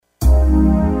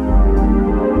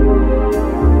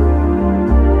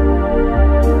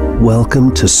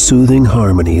Welcome to Soothing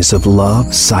Harmonies of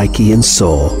Love, Psyche, and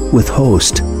Soul with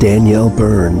host Danielle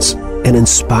Burns, an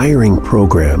inspiring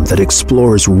program that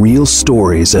explores real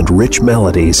stories and rich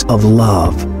melodies of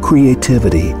love,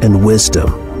 creativity, and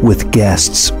wisdom with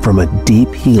guests from a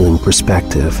deep healing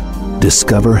perspective.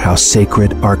 Discover how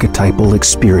sacred archetypal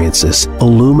experiences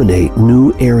illuminate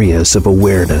new areas of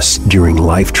awareness during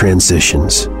life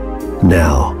transitions.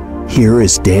 Now, here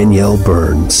is Danielle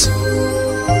Burns.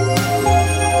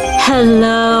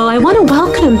 Hello, I want to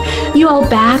welcome you all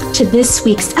back to this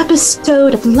week's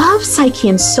episode of Love, Psyche,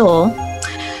 and Soul.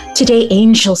 Today,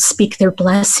 angels speak their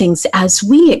blessings as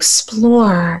we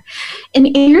explore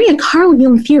an area Carl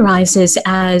Jung theorizes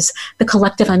as the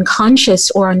collective unconscious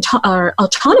or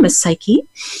autonomous psyche,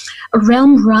 a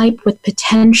realm ripe with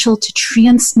potential to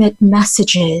transmit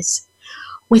messages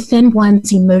within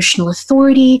one's emotional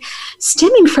authority,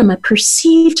 stemming from a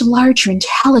perceived larger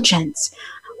intelligence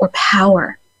or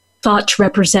power. Thought to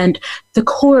represent the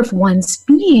core of one's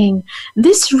being,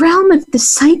 this realm of the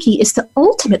psyche is the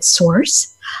ultimate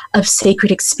source of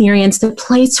sacred experience, the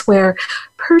place where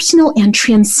personal and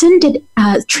transcendent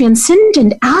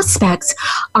aspects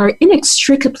are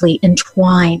inextricably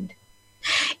entwined.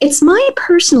 It's my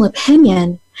personal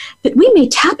opinion that we may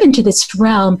tap into this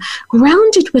realm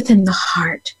grounded within the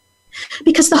heart,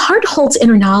 because the heart holds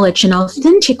inner knowledge and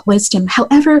authentic wisdom.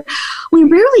 However, we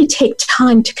rarely take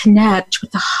time to connect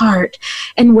with the heart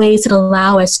in ways that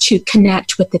allow us to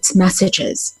connect with its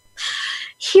messages.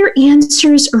 Here,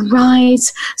 answers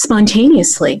arise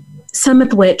spontaneously, some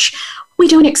of which we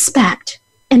don't expect,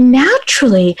 and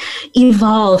naturally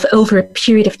evolve over a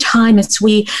period of time as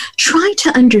we try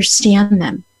to understand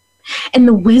them. And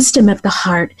the wisdom of the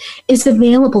heart is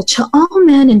available to all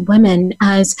men and women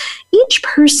as each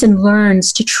person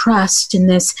learns to trust in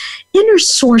this inner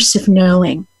source of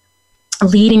knowing.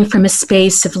 Leading from a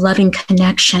space of loving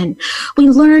connection, we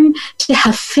learn to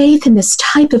have faith in this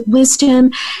type of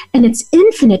wisdom and its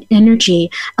infinite energy,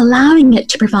 allowing it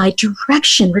to provide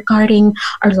direction regarding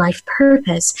our life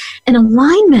purpose and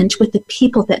alignment with the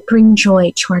people that bring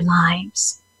joy to our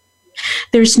lives.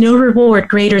 There's no reward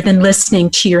greater than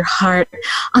listening to your heart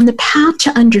on the path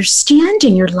to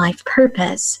understanding your life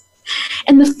purpose.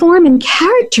 And the form and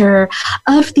character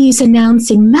of these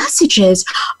announcing messages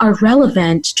are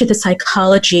relevant to the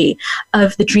psychology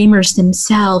of the dreamers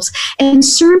themselves and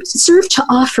serve to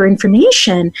offer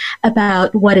information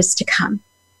about what is to come.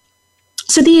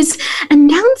 So these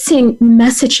announcing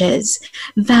messages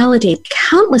validate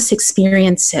countless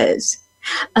experiences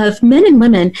of men and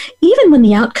women, even when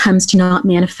the outcomes do not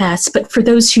manifest. But for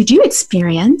those who do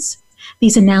experience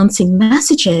these announcing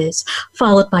messages,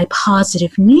 followed by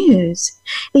positive news,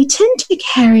 they tend to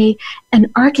carry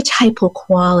an archetypal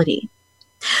quality.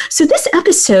 So this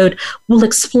episode will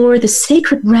explore the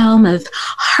sacred realm of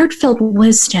heartfelt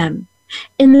wisdom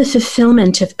in the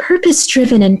fulfillment of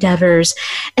purpose-driven endeavors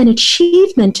and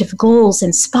achievement of goals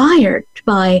inspired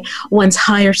by one's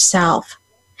higher self.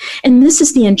 And this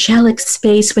is the angelic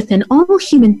space within all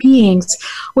human beings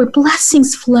where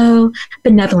blessings flow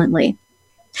benevolently.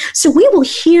 So we will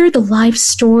hear the life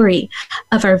story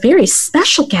of our very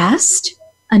special guest,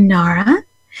 Anara,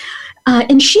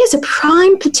 and she is a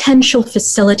prime potential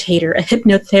facilitator, a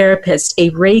hypnotherapist, a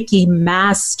Reiki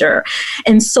master,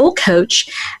 and soul coach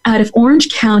out of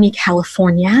Orange County,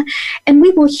 California. And we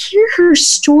will hear her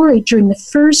story during the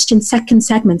first and second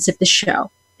segments of the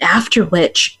show, after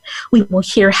which we will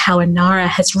hear how Anara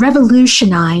has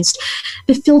revolutionized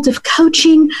the field of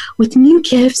coaching with new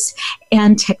gifts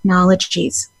and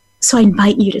technologies. So I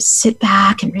invite you to sit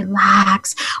back and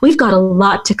relax. We've got a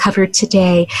lot to cover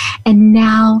today, and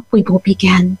now we will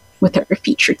begin with our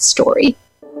featured story.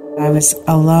 I was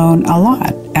alone a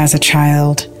lot as a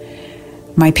child.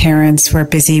 My parents were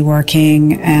busy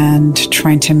working and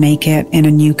trying to make it in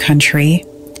a new country.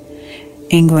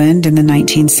 England in the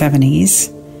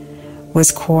 1970s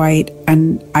was quite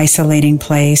an isolating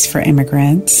place for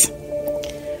immigrants.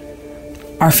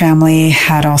 Our family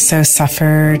had also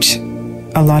suffered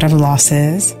a lot of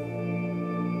losses.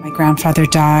 My grandfather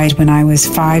died when I was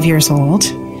 5 years old,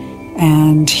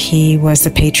 and he was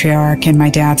the patriarch in my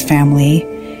dad's family.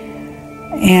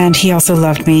 And he also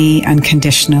loved me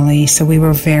unconditionally, so we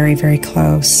were very, very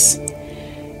close.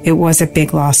 It was a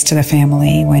big loss to the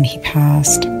family when he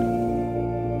passed.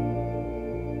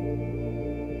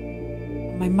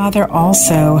 My mother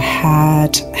also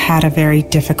had a very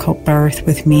difficult birth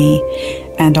with me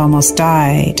and almost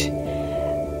died.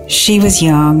 She was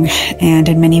young and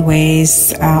in many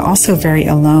ways also very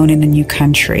alone in a new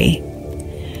country.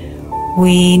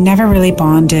 We never really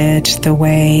bonded the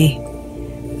way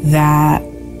that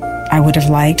I would have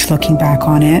liked looking back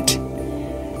on it.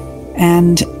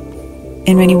 And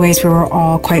in many ways, we were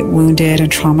all quite wounded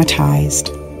and traumatized.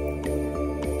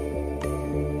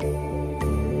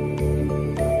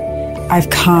 I've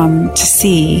come to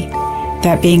see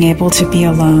that being able to be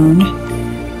alone,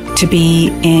 to be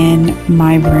in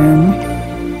my room,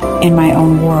 in my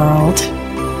own world,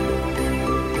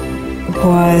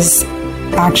 was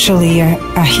actually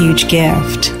a huge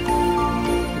gift.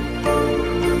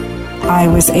 I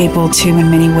was able to, in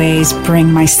many ways,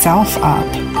 bring myself up,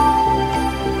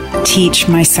 teach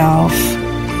myself,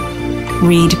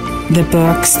 read the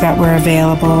books that were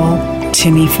available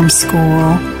to me from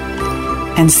school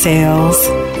and sales,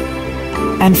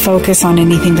 and focus on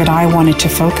anything that I wanted to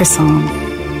focus on.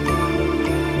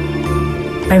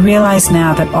 I realize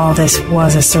now that all this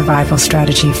was a survival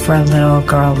strategy for a little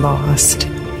girl lost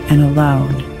and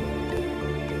alone.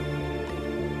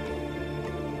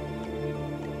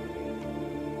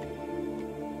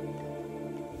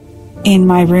 In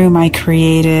my room, I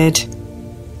created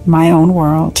my own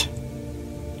world.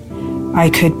 I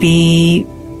could be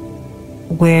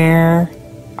where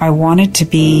I wanted to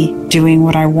be, doing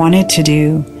what I wanted to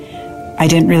do. I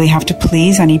didn't really have to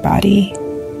please anybody.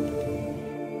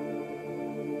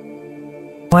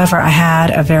 However, I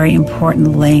had a very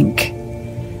important link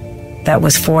that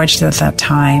was forged at that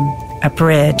time, a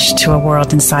bridge to a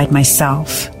world inside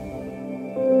myself,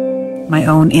 my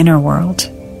own inner world.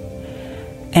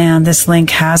 And this link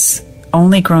has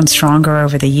only grown stronger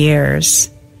over the years.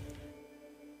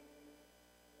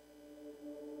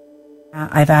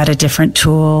 I've added different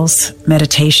tools,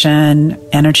 meditation,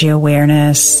 energy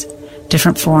awareness,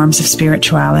 different forms of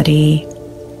spirituality,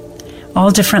 all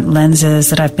different lenses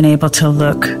that I've been able to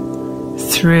look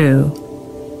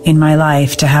through in my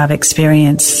life to have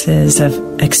experiences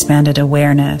of expanded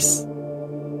awareness.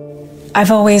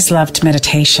 I've always loved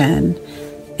meditation,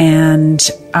 and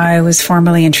I was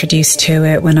formally introduced to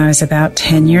it when I was about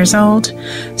 10 years old,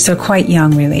 so quite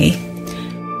young, really.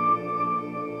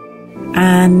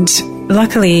 And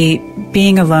luckily,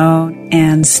 being alone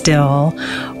and still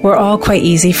were all quite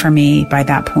easy for me by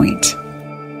that point.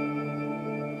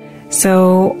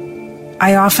 So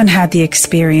I often had the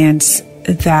experience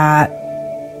that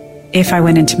if I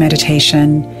went into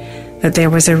meditation, that there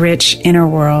was a rich inner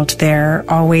world there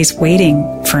always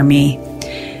waiting for me.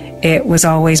 It was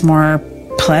always more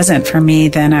pleasant for me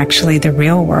than actually the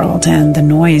real world and the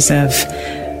noise of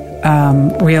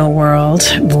real world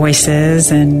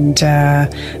voices and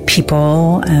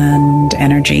people and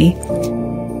energy.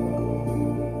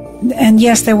 And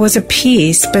yes, there was a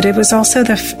peace, but it was also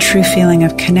the true feeling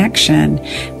of connection,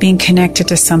 being connected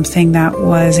to something that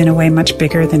was in a way much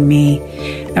bigger than me,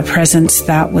 a presence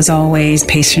that was always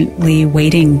patiently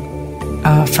waiting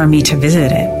for me to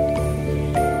visit it.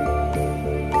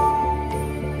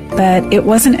 But it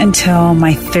wasn't until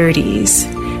my 30s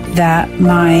that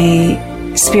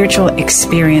my spiritual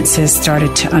experiences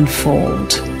started to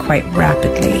unfold quite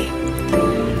rapidly.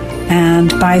 And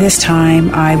by this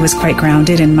time, I was quite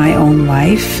grounded in my own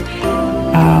life.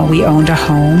 We owned a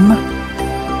home.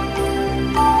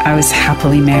 I was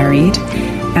happily married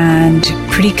and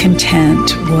pretty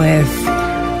content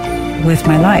with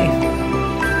my life.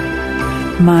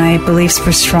 My beliefs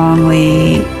were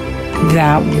strongly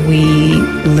that we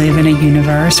live in a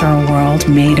universe or a world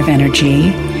made of energy,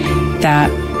 that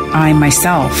I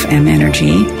myself am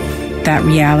energy, that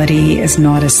reality is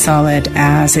not as solid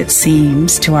as it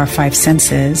seems to our five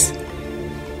senses,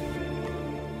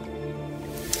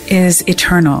 is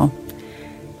eternal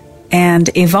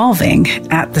and evolving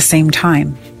at the same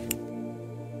time.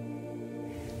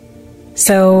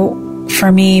 So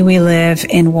for me, we live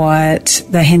in what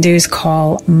the Hindus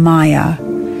call Maya,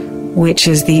 which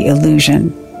is the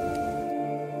illusion.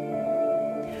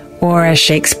 Or as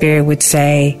Shakespeare would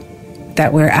say,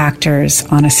 that we're actors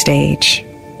on a stage.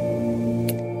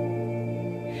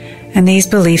 And these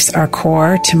beliefs are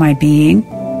core to my being.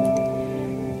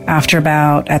 After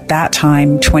about, at that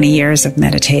time, 20 years of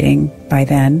meditating by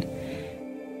then.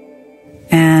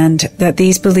 And that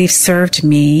these beliefs served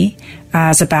me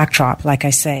as a backdrop, like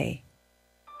I say.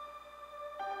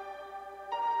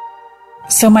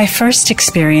 So my first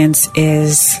experience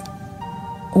is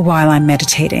while I'm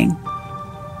meditating.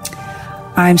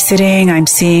 I'm sitting, I'm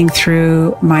seeing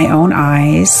through my own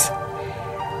eyes,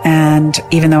 and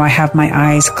even though I have my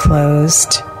eyes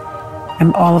closed,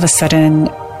 I'm all of a sudden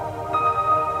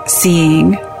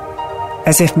seeing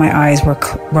as if my eyes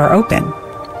were open.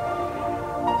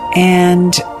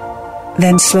 And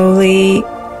then slowly,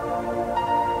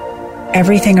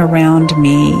 everything around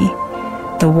me,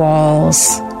 the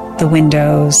walls, the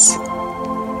windows,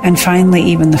 and finally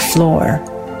even the floor,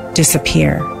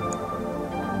 disappear.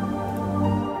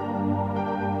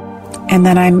 And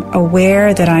then I'm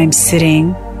aware that I'm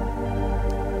sitting,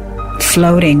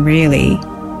 floating really,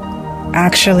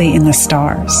 actually in the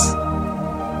stars.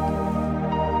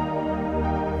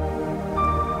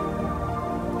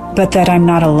 But that I'm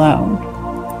not alone.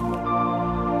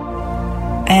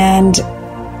 And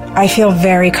I feel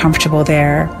very comfortable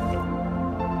there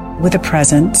with a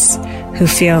presence who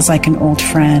feels like an old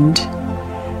friend,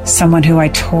 someone who I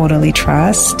totally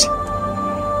trust.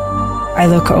 I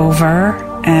look over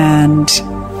and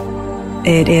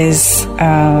it is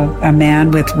a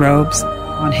man with robes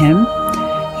on him.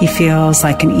 He feels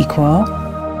like an equal.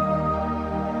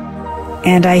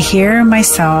 And I hear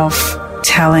myself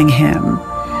telling him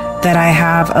that I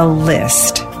have a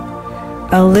list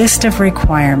of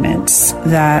requirements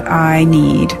that I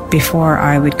need before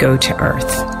I would go to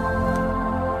Earth.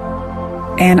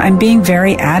 And I'm being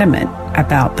very adamant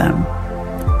about them.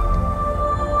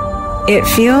 It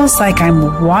feels like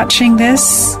I'm watching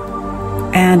this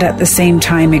and at the same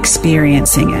time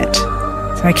experiencing it.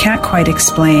 So I can't quite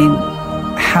explain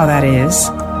how that is.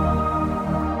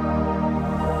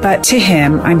 But to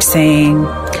him, I'm saying,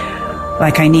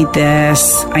 like, I need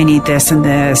this and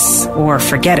this, or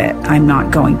forget it, I'm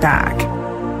not going back.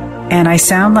 And I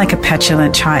sound like a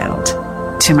petulant child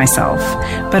to myself,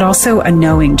 but also a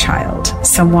knowing child,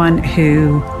 someone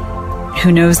who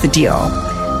knows the deal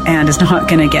and is not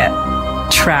going to get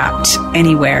trapped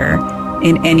anywhere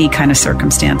in any kind of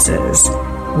circumstances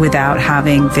without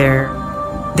having their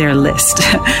list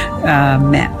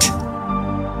met.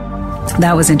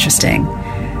 That was interesting.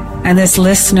 And this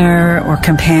listener or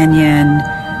companion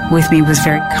with me was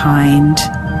very kind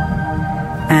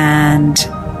and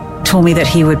told me that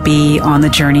he would be on the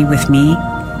journey with me.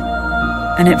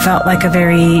 And it felt like a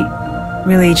very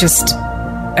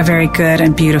good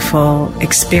and beautiful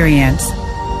experience.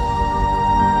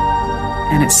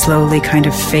 And it slowly kind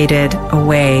of faded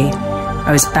away.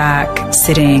 I was back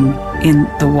sitting in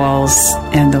the walls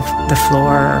and the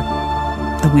floor,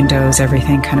 the windows,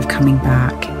 everything kind of coming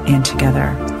back in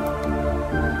together.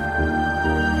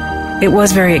 It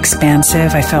was very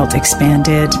expansive. I felt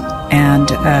expanded and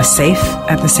safe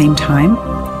at the same time.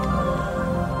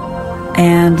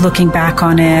 And looking back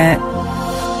on it,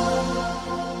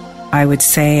 I would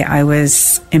say I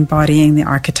was embodying the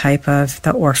archetype of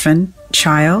the orphan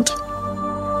child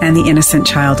and the innocent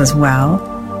child as well.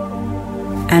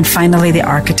 And finally, the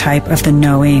archetype of the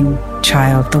knowing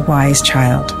child, the wise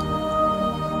child.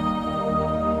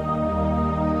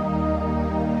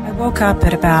 I woke up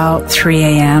at about 3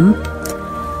 a.m.,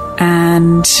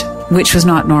 and which was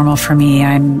not normal for me.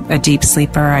 I'm a deep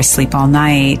sleeper. I sleep all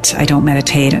night. I don't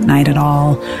meditate at night at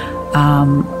all.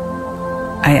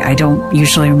 I don't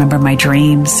usually remember my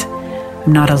dreams.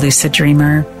 I'm not a lucid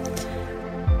dreamer.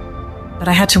 But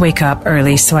I had to wake up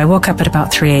early, so I woke up at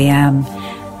about 3 a.m.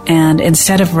 And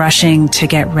instead of rushing to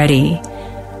get ready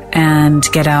and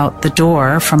get out the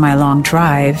door for my long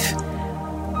drive,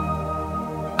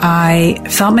 I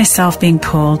felt myself being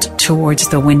pulled towards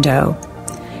the window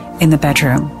in the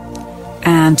bedroom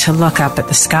and to look up at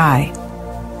the sky.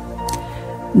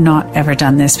 Not ever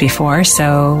done this before,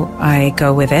 so I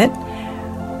go with it.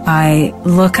 I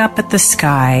look up at the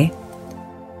sky,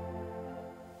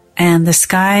 and the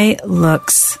sky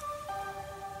looks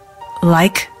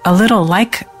a little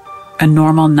like a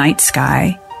normal night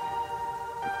sky,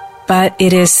 but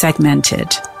it is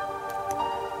segmented.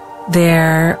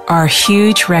 There are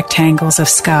huge rectangles of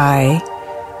sky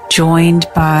joined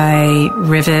by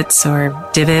rivets or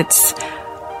divots,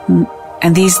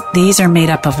 and these are made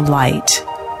up of light.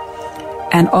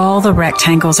 And all the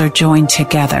rectangles are joined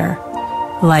together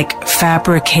like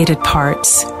fabricated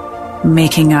parts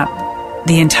making up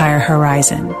the entire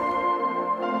horizon.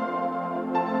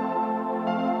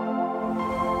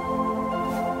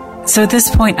 So at this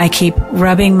point, I keep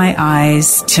rubbing my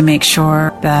eyes to make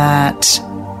sure that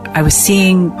I was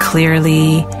seeing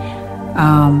clearly,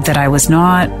 that I was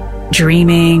not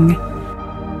dreaming.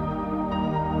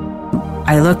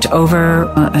 I looked over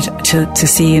to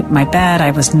see my bed.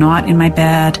 I was not in my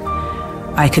bed.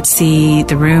 I could see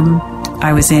the room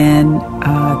I was in,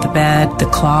 the bed, the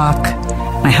clock,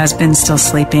 my husband still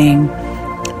sleeping.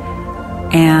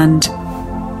 And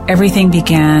everything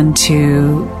began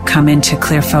to come into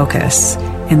clear focus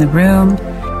in the room.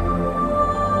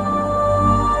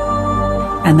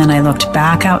 And then I looked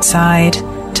back outside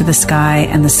to the sky,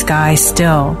 and the sky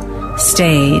still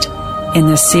stayed in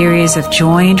this series of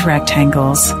joined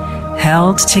rectangles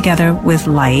held together with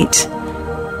light,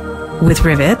 with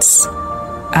rivets,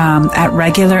 at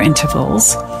regular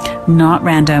intervals, not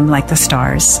random like the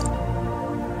stars.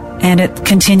 And it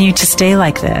continued to stay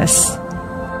like this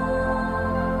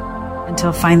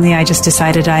until finally I just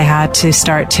decided I had to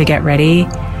start to get ready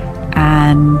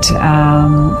and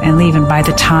leave. And by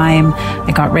the time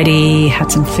I got ready,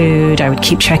 had some food, I would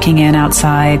keep checking in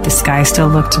outside. The sky still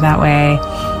looked that way.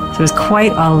 So it was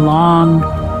quite a long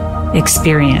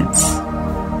experience.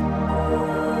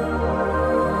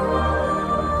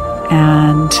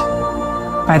 And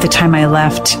by the time I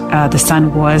left, the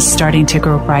sun was starting to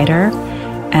grow brighter.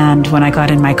 And when I got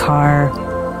in my car,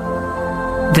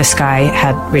 the sky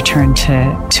had returned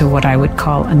to what I would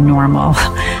call a normal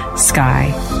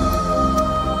sky.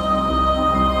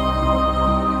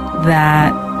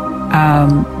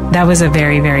 That was a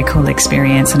very, very cool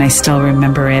experience, and I still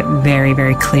remember it very,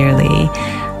 very clearly.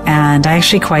 And I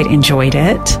actually quite enjoyed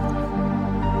it.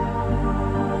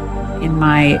 In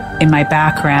my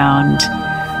background,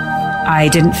 I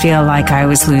didn't feel like I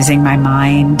was losing my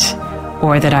mind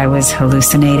or that I was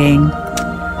hallucinating.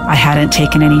 I hadn't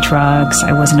taken any drugs.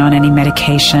 I wasn't on any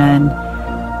medication.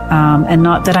 And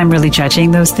not that I'm really judging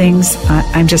those things.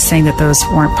 I'm just saying that those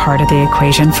weren't part of the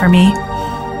equation for me.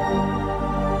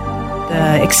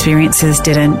 The experiences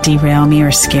didn't derail me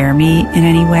or scare me in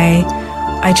any way.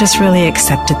 I just really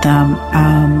accepted them,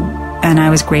 and I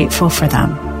was grateful for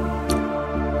them.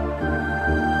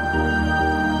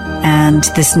 And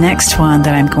this next one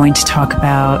that I'm going to talk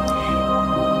about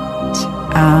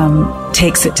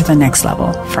takes it to the next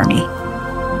level for me.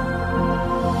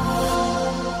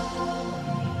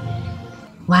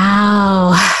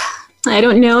 Wow. I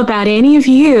don't know about any of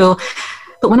you,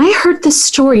 but when I heard this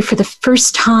story for the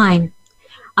first time,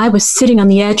 I was sitting on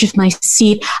the edge of my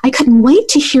seat. I couldn't wait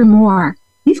to hear more.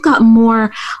 We've got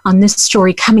more on this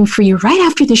story coming for you right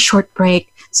after this short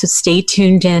break, so stay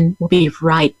tuned in. We'll be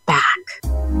right back.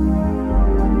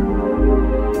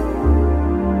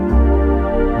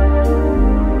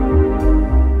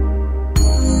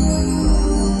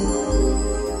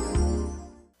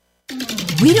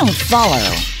 We don't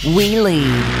follow, we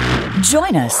lead.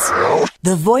 Join us,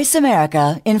 the Voice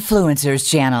America Influencers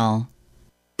Channel.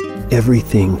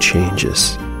 Everything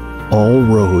changes. All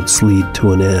roads lead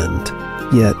to an end.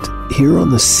 Yet, here on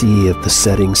the sea of the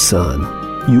setting sun,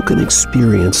 you can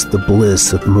experience the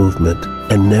bliss of movement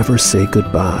and never say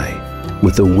goodbye.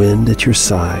 With the wind at your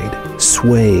side,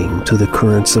 swaying to the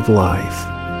currents of life,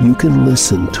 you can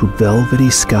listen to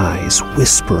velvety skies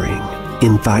whispering,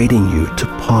 inviting you to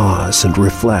pause and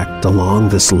reflect along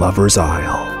this lover's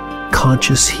aisle.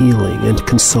 Conscious healing and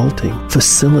consulting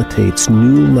facilitates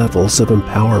new levels of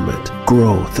empowerment,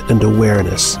 growth, and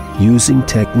awareness using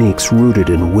techniques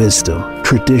rooted in wisdom,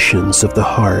 traditions of the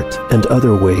heart, and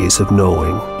other ways of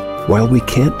knowing. While we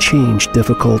can't change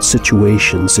difficult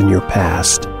situations in your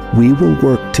past, we will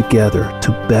work together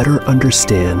to better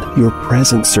understand your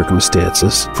present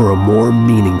circumstances for a more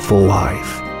meaningful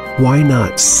life. Why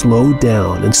not slow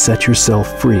down and set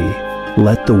yourself free?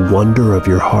 Let the wonder of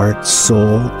your heart,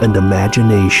 soul, and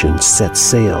imagination set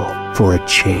sail for a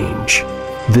change.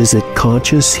 Visit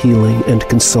Conscious Healing and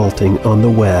Consulting on the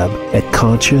web at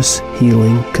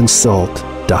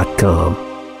conscioushealingconsult.com.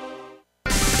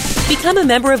 Become a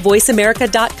member of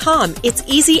voiceamerica.com. It's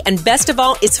easy, and best of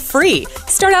all, it's free.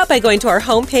 Start out by going to our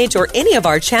homepage or any of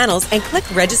our channels and click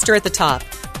register at the top.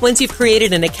 Once you've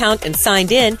created an account and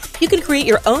signed in, you can create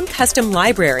your own custom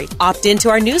library, opt into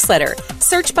our newsletter,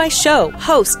 search by show,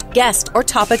 host, guest, or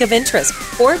topic of interest,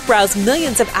 or browse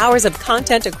millions of hours of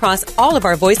content across all of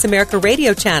our Voice America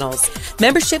radio channels.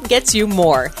 Membership gets you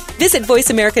more. Visit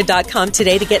voiceamerica.com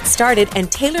today to get started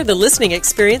and tailor the listening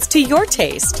experience to your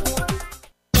taste.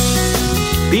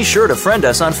 Be sure to friend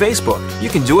us on Facebook. You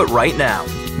can do it right now.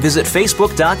 Visit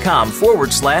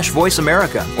facebook.com/Voice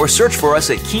America or search for us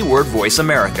at keyword Voice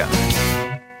America.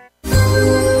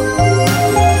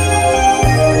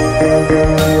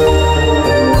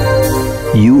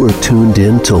 You are tuned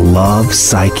in to Love,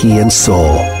 Psyche, and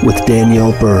Soul with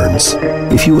Danielle Burns.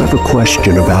 If you have a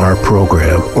question about our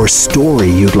program or story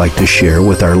you'd like to share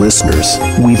with our listeners,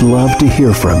 we'd love to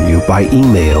hear from you by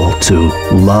email to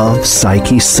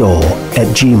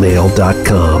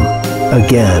lovepsychesoul@gmail.com.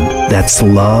 Again, that's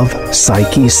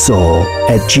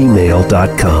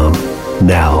lovepsychesoul@gmail.com.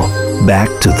 Now, back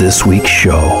to this week's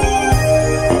show.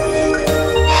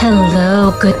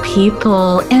 Hello, good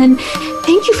people, and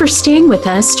thank you for staying with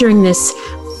us during this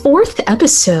fourth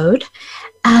episode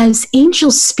as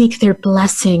angels speak their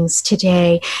blessings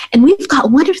today. And we've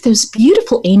got one of those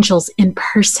beautiful angels in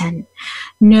person,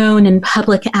 known in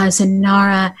public as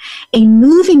Inara, a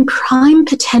moving prime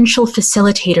potential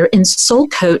facilitator and soul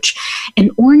coach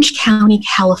in Orange County,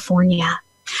 California.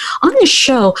 On this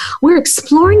show, we're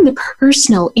exploring the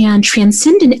personal and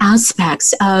transcendent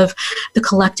aspects of the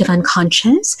collective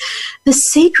unconscious, the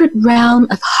sacred realm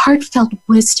of heartfelt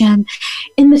wisdom,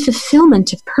 and the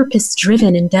fulfillment of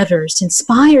purpose-driven endeavors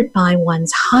inspired by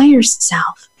one's higher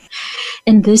self.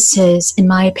 And this is, in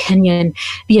my opinion,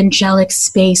 the angelic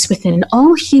space within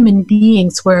all human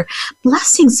beings where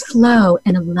blessings flow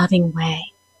in a loving way.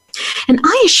 And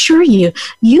I assure you,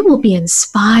 you will be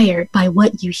inspired by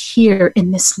what you hear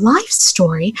in this life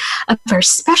story of our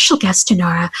special guest,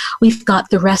 Inara. We've got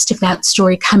the rest of that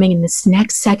story coming in this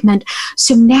next segment.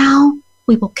 So now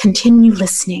we will continue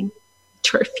listening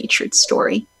to our featured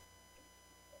story.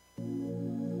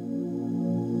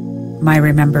 My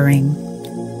remembering.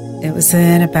 It was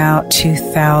in about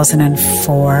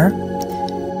 2004.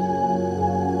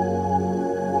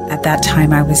 At that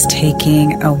time, I was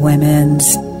taking a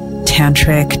women's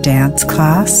tantric dance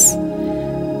class,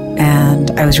 and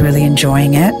I was really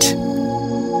enjoying it.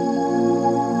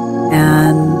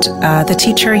 And the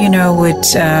teacher,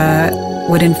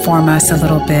 would inform us a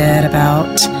little bit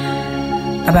about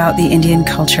the Indian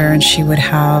culture, and she would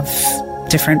have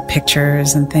different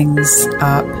pictures and things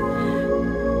up.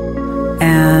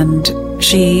 And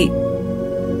she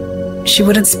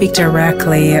wouldn't speak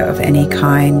directly of any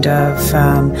kind of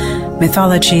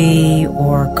mythology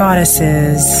or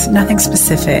goddesses, nothing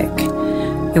specific.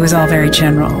 It was all very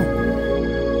general.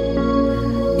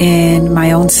 In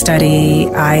my own study,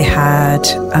 I had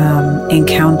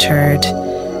encountered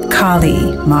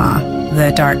Kali Ma,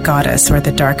 the dark goddess or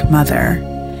the dark mother,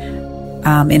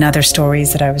 in other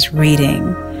stories that I was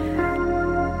reading.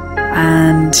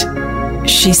 And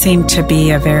she seemed to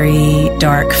be a very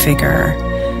dark figure,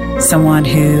 someone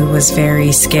who was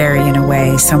very scary in a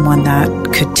way, someone that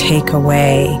could take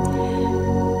away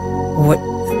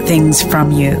things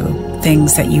from you,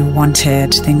 things that you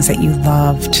wanted, things that you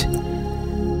loved,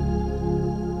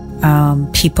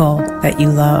 people that you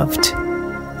loved.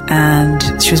 And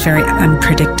she was very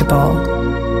unpredictable.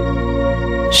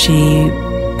 She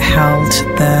held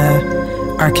the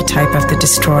archetype of the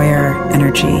destroyer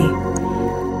energy.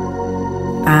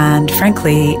 And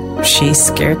frankly, she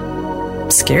scared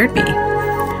me.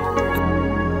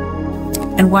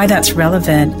 And why that's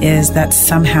relevant is that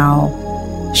somehow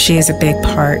she is a big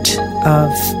part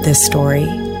of this story.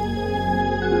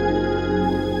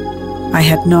 I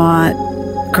had not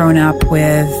grown up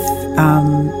with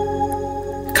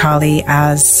Kali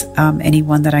as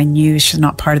anyone that I knew. She's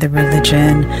not part of the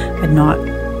religion. I had not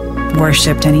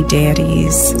worshipped any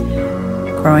deities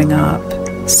growing up.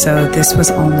 So this was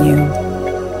all new.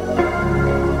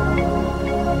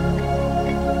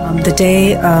 The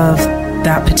day of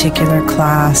that particular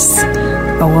class,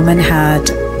 a woman had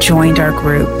joined our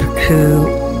group who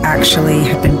actually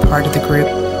had been part of the group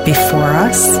before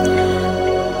us.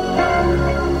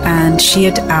 And she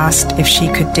had asked if she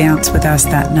could dance with us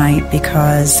that night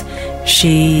because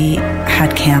she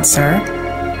had cancer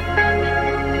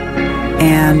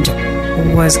and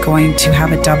was going to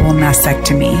have a double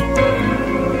mastectomy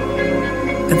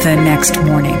the next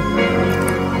morning.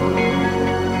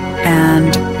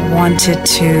 And wanted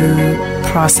to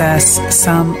process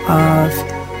some of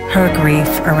her grief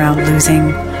around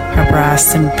losing her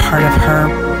breasts and part of her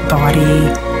body,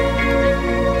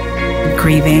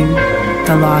 grieving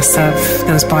the loss of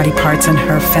those body parts and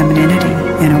her femininity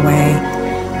in a way.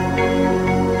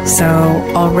 So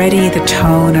already the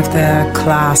tone of the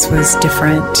class was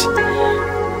different.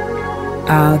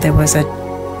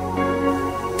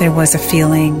 There was a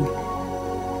feeling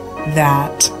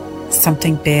that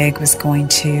something big was going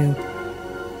to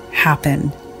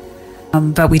happen,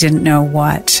 but we didn't know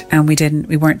what, and we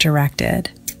weren't directed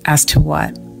as to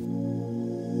what.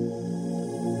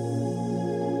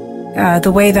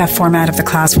 The way that format of the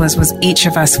class was each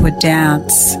of us would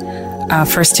dance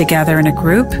first together in a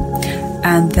group,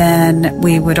 and then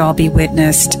we would all be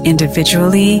witnessed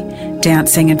individually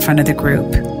dancing in front of the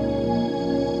group.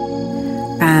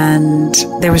 And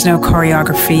there was no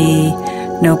choreography,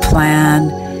 no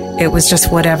plan. It was just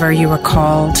whatever you were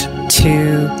called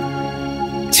to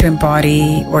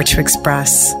embody or to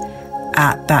express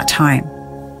at that time.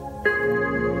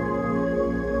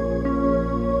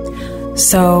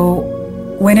 So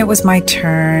when it was my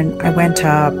turn, I went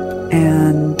up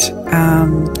and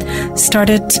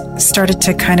started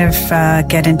to kind of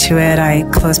get into it. I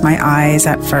closed my eyes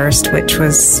at first, which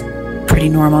was pretty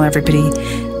normal. Everybody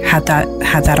had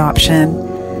that option.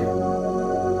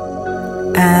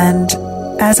 And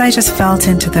as I just felt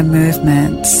into the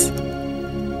movements,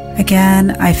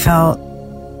 again, I felt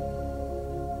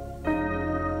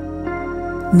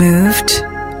moved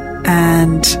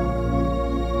and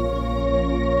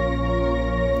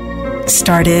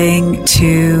starting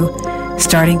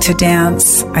to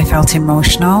dance. I felt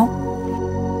emotional.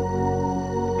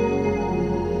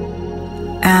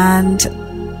 And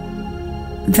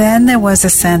then there was a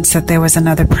sense that there was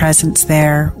another presence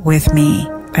there with me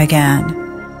again.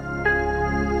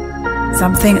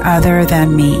 Something other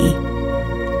than me.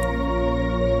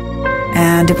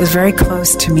 And it was very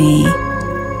close to me.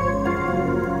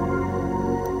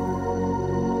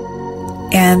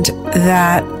 And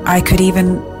that I could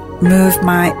even move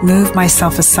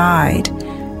myself aside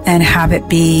and have it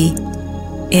be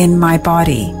in my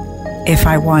body if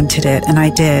I wanted it, and I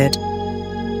did.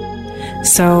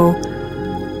 So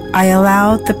I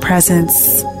allowed the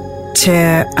presence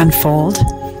to unfold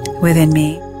within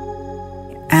me,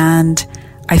 and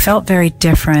I felt very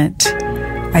different.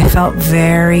 I felt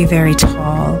very, very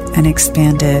tall and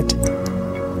expanded.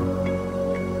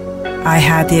 I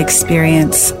had the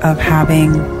experience of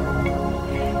having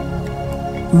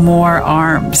more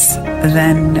arms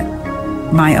than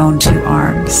my own two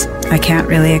arms. I can't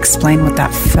really explain what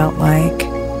that felt like.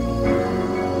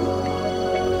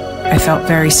 I felt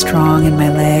very strong in my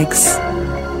legs.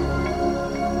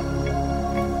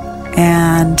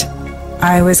 And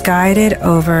I was guided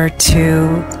over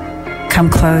to come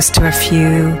close to a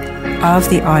few of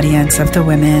the audience, of the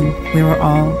women.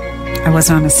 I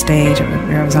wasn't on a stage,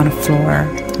 I was on a floor.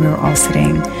 We were all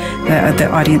sitting. The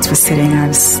audience was sitting, I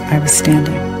was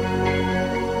standing.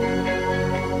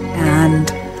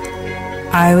 And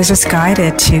I was just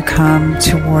guided to come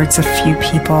towards a few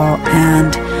people,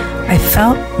 and I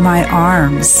felt my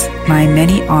arms, my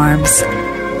many arms,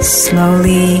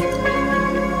 slowly,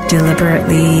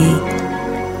 deliberately,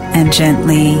 and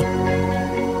gently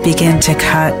begin to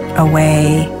cut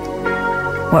away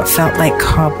what felt like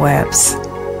cobwebs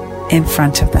in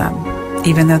front of them.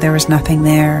 Even though there was nothing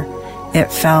there,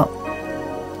 it felt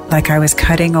like I was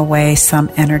cutting away some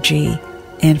energy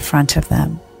in front of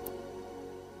them.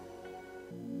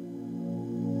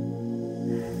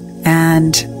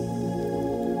 And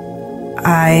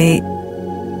I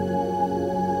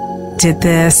did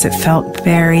this. It felt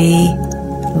very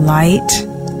light.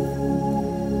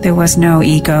 There was no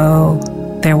ego.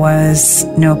 There was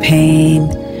no pain.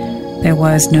 There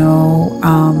was no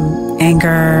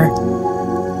anger.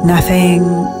 Nothing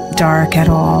dark at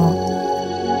all.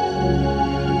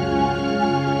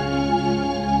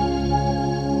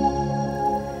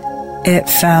 It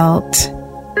felt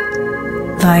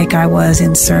like I was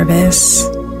in service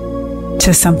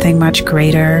to something much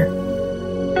greater.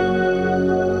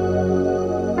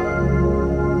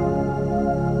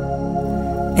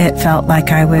 It felt like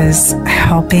I was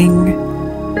helping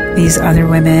these other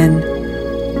women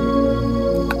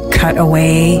cut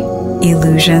away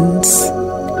illusions,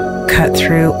 cut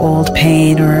through old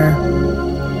pain or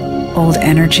old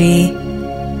energy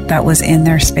that was in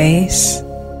their space.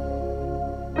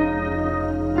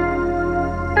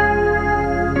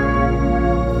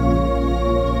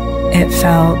 It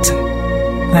felt,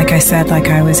 like I said, like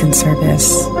I was in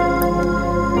service.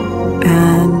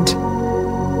 And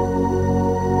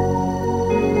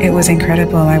it was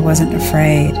incredible. I wasn't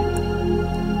afraid.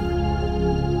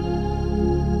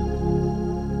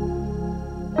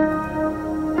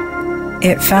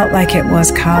 It felt like it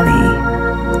was Kali.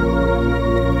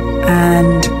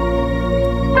 And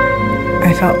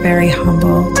I felt very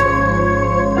humbled.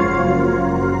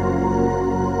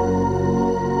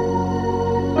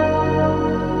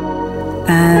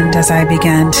 And as I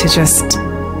began to just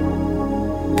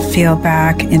feel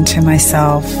back into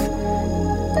myself,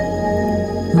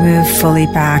 move fully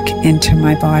back into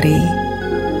my body,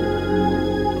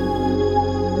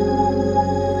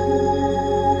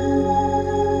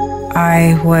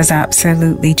 I was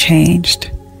absolutely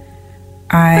changed.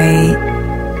 I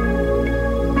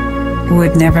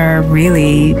would never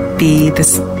really be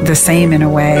the same in a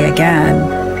way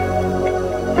again.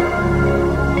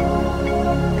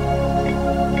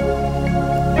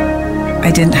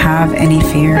 I didn't have any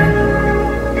fear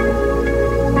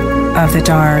of the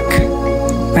dark.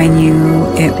 I knew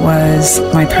it was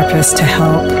my purpose to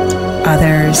help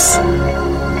others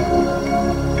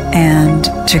and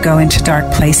to go into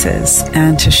dark places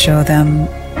and to show them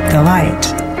the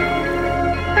light.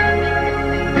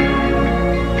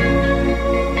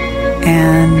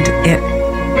 And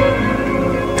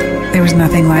there was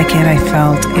nothing like it. I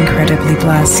felt incredibly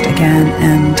blessed again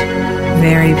and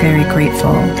very, very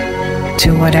grateful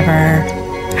to whatever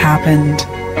happened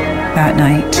that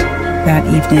night, that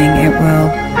evening. It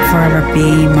will forever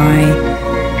be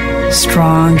my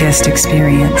strongest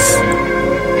experience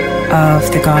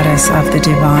of the goddess, of the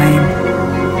divine,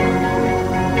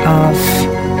 of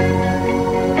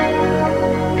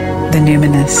the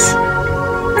numinous.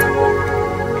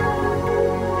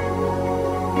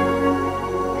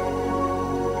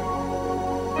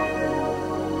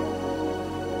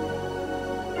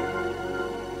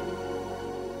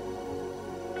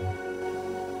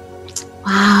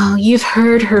 Wow, you've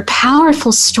heard her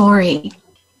powerful story.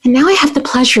 And now I have the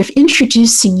pleasure of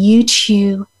introducing you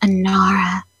to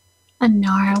Anara.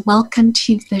 Anara, welcome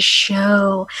to the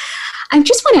show. I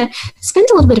just want to spend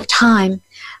a little bit of time,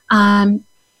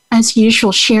 as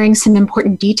usual, sharing some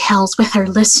important details with our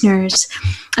listeners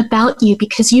about you,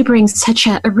 because you bring such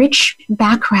a rich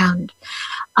background,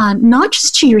 not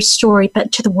just to your story,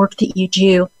 but to the work that you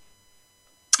do.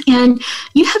 And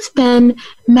you have been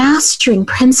mastering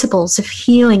principles of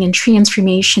healing and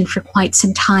transformation for quite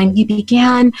some time. You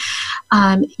began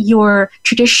your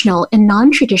traditional and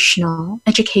non-traditional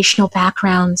educational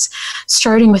backgrounds,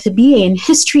 starting with a BA in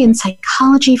history and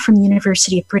psychology from the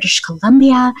University of British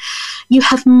Columbia. You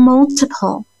have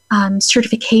multiple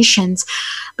certifications,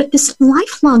 but this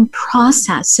lifelong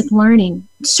process of learning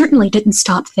certainly didn't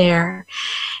stop there.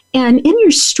 And in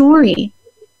your story,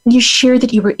 you share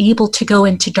that you were able to go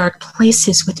into dark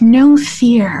places with no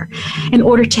fear in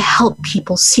order to help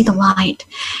people see the light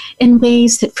in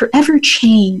ways that forever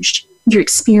changed your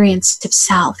experience of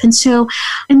self. And so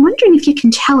I'm wondering if you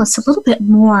can tell us a little bit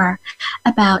more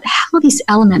about how these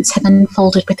elements have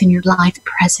unfolded within your life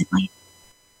presently.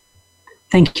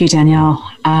 Thank you, Danielle.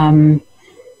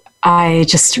 I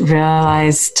just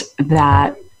realized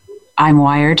that I'm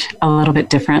wired a little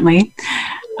bit differently.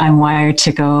 I'm wired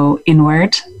to go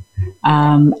inward,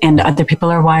 and other people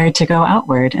are wired to go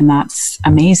outward, and that's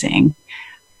amazing.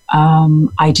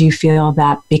 I do feel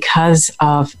that because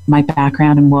of my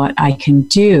background and what I can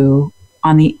do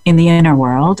in the inner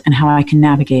world and how I can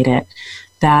navigate it,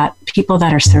 that people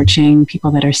that are searching, people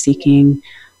that are seeking,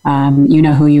 you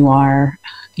know who you are.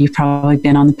 You've probably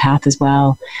been on the path as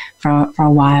well for a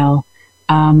while,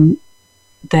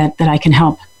 that I can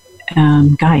help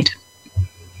guide.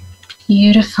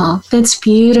 Beautiful. That's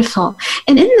beautiful.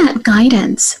 And in that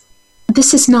guidance,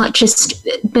 this has not just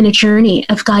been a journey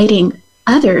of guiding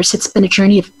others, it's been a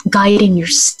journey of guiding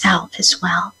yourself as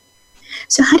well.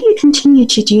 So how do you continue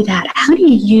to do that? How do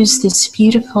you use this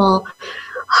beautiful,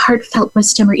 heartfelt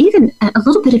wisdom, or even a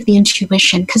little bit of the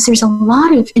intuition? Because there's a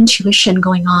lot of intuition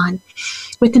going on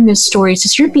within those stories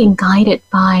as you're being guided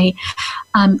by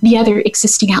the other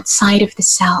existing outside of the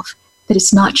self. That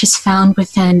is not just found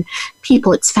within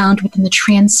people, it's found within the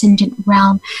transcendent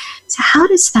realm. So how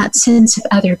does that sense of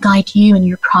other guide you in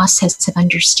your process of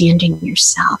understanding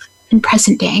yourself in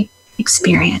present day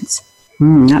experience?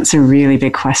 That's a really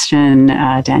big question,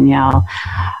 Danielle.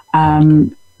 I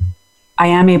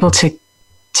am able to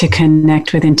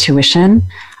connect with intuition,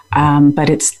 but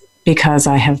it's because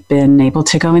I have been able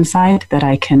to go inside that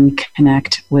I can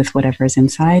connect with whatever is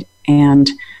inside and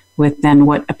with then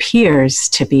what appears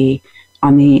to be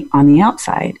on the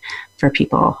outside for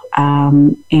people.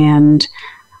 And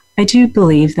I do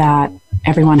believe that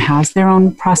everyone has their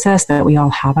own process, that we all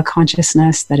have a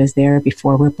consciousness that is there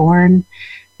before we're born,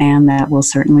 and that will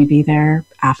certainly be there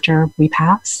after we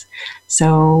pass.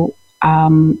 So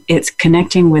it's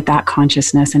connecting with that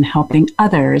consciousness and helping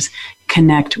others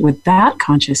connect with that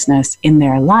consciousness in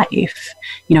their life,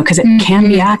 because it can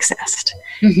be accessed,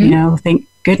 thank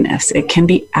goodness, it can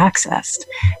be accessed,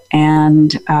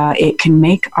 and it can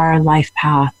make our life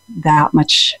path that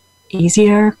much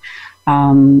easier,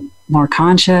 more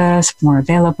conscious, more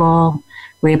available.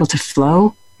 We're able to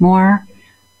flow more.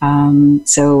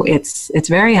 So it's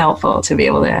very helpful to be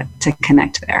able to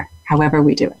connect there, however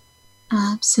we do it.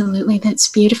 Absolutely. That's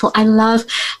beautiful. I love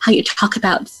how you talk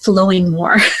about flowing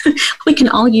more. We can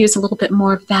all use a little bit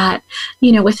more of that,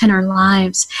 within our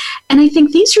lives. And I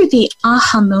think these are the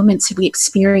aha moments that we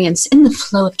experience in the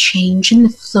flow of change, in the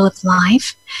flow of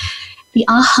life. The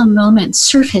aha moments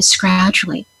surface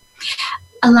gradually,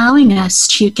 allowing us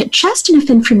to get just enough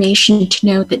information to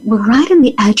know that we're right on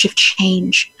the edge of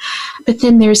change. But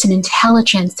then there's an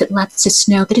intelligence that lets us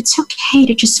know that it's okay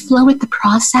to just flow with the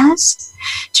process,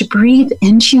 to breathe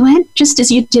into it, just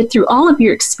as you did through all of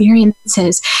your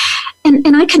experiences.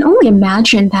 And I can only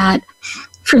imagine that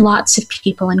for lots of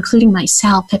people, including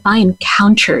myself, if I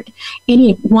encountered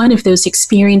any one of those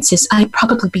experiences, I'd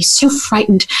probably be so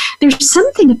frightened. There's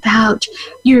something about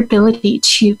your ability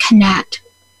to connect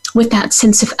with that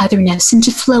sense of otherness and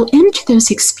to flow into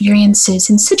those experiences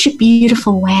in such a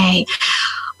beautiful way,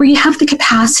 where you have the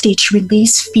capacity to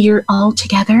release fear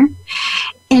altogether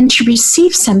and to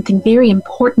receive something very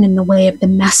important in the way of the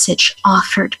message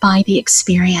offered by the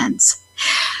experience.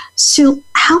 So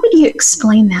how would you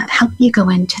explain that? How would you go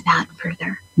into that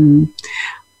further?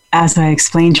 As I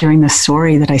explained during the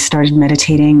story, that I started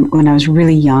meditating when I was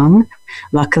really young,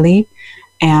 luckily,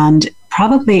 and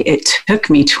probably it took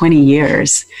me 20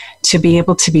 years to be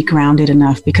able to be grounded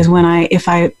enough, because if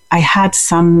I had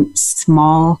some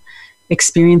small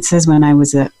experiences when I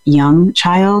was a young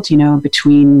child,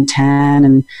 between 10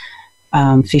 and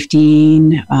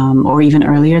 15, or even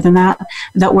earlier than that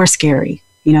were scary.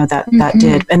 That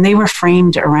did. And they were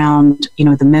framed around,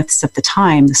 the myths of the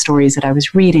time, the stories that I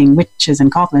was reading, witches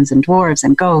and goblins and dwarves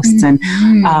and ghosts, and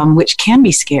which can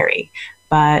be scary.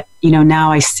 But,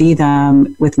 now I see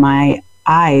them with my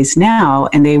eyes now,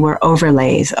 and they were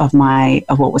overlays of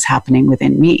what was happening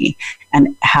within me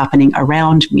and happening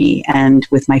around me and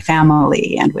with my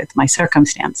family and with my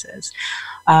circumstances.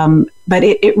 But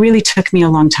it really took me a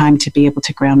long time to be able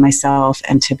to ground myself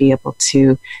and to be able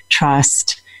to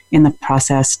trust in the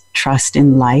process, trust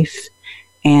in life,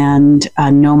 and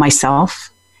know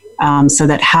myself, so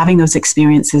that having those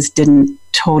experiences didn't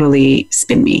totally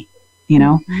spin me,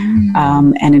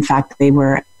 and in fact, they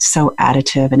were so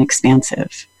additive and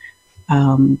expansive.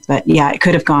 But yeah, it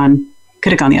could have gone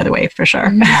the other way for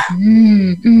sure.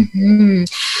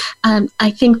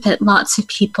 I think that lots of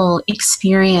people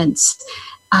experience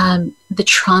the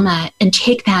trauma and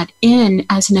take that in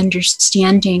as an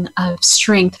understanding of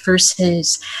strength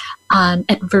versus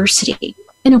adversity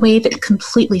in a way that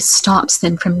completely stops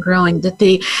them from growing, that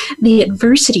the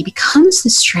adversity becomes the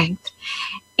strength.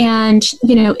 And,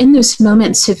 in those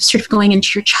moments of sort of going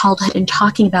into your childhood and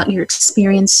talking about your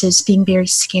experiences being very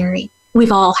scary,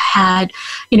 we've all had,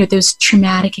 those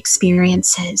traumatic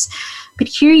experiences. But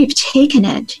here you've taken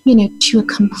it, to a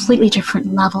completely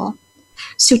different level.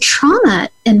 So trauma,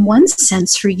 in one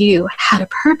sense for you, had a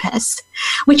purpose,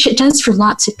 which it does for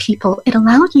lots of people. It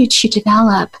allowed you to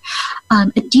develop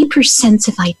a deeper sense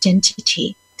of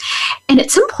identity. And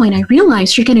at some point, I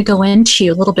realized you're going to go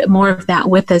into a little bit more of that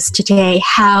with us today,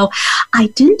 how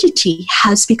identity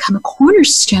has become a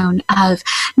cornerstone of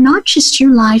not just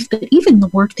your life, but even the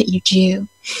work that you do.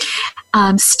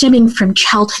 Stemming from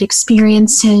childhood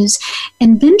experiences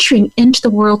and venturing into the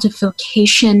world of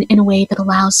vocation in a way that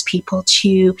allows people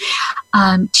to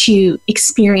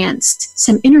experience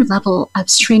some inner level of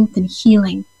strength and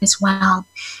healing as well.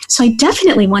 So I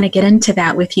definitely want to get into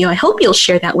that with you. I hope you'll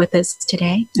share that with us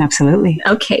today. Absolutely.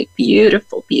 Okay,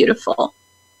 beautiful, beautiful.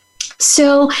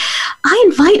 So I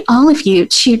invite all of you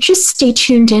to just stay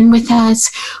tuned in with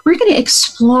us. We're going to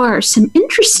explore some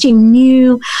interesting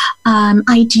new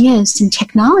ideas and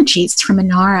technologies from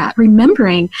Inara,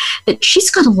 remembering that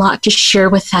she's got a lot to share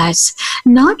with us,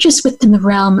 not just within the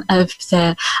realm of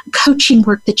the coaching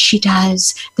work that she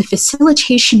does, the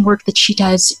facilitation work that she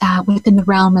does within the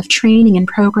realm of training and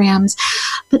programs,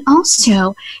 but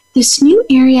also this new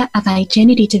area of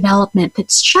identity development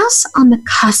that's just on the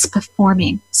cusp of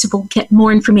forming. So we'll get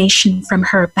more information from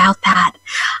her about that.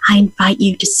 I invite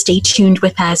you to stay tuned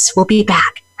with us. We'll be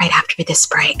back right after this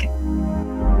break.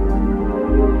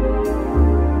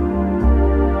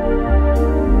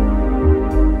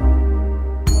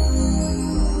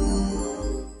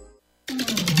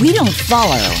 We don't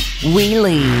follow, we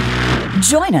lead.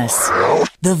 Join us,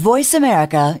 the Voice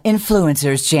America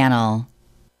Influencers Channel.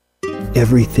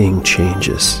 Everything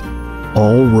changes.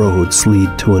 All roads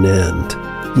lead to an end.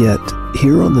 Yet,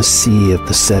 here on the sea of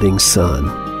the setting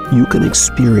sun, you can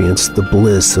experience the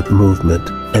bliss of movement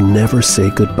and never say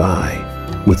goodbye.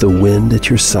 With the wind at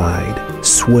your side,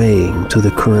 swaying to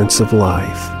the currents of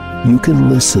life, you can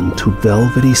listen to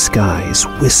velvety skies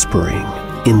whispering,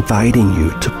 inviting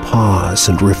you to pause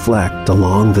and reflect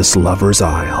along this lover's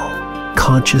aisle.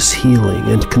 Conscious healing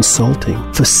and consulting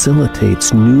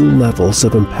facilitates new levels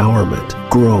of empowerment,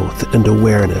 growth, and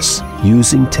awareness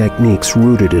using techniques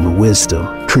rooted in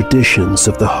wisdom, traditions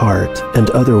of the heart, and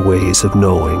other ways of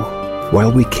knowing.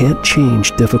 While we can't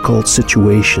change difficult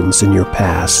situations in your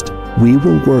past, we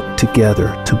will work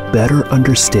together to better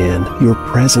understand your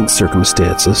present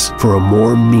circumstances for a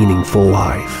more meaningful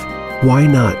life. Why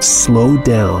not slow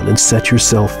down and set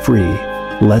yourself free?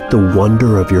 Let the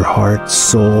wonder of your heart,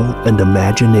 soul, and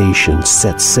imagination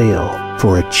set sail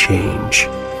for a change.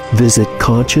 Visit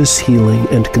Conscious Healing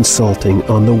and Consulting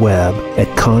on the web at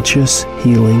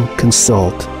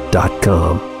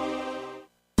conscioushealingconsult.com.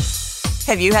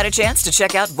 Have you had a chance to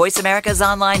check out Voice America's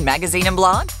online magazine and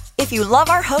blog? If you love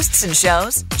our hosts and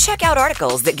shows, check out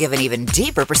articles that give an even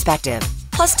deeper perspective,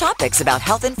 plus topics about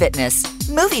health and fitness,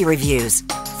 movie reviews,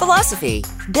 philosophy,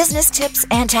 business tips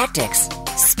and tactics,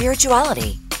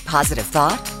 spirituality, positive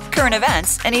thought, current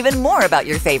events, and even more about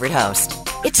your favorite host.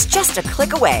 It's just a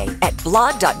click away at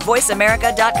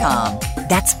blog.voiceamerica.com.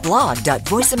 That's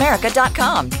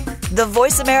blog.voiceamerica.com. The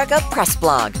Voice America Press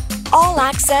Blog. All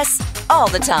access, all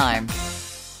the time.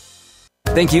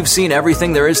 Think you've seen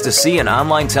everything there is to see in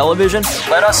online television?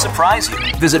 Let us surprise you.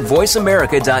 Visit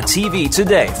voiceamerica.tv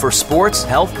today for sports,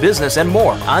 health, business, and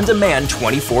more on demand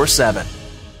 24/7.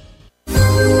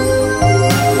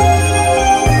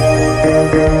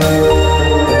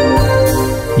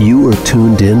 You are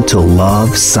tuned in to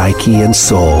Love, Psyche, and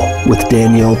Soul with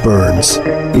Danielle Burns.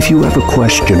 If you have a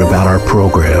question about our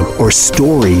program or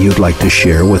story you'd like to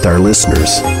share with our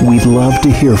listeners, we'd love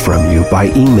to hear from you by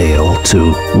email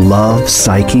to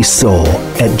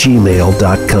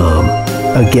lovepsychesoul@gmail.com.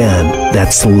 Again,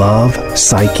 that's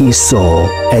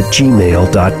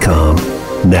lovepsychesoul@gmail.com.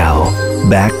 Now,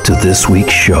 back to this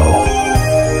week's show.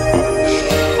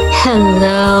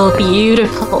 Hello,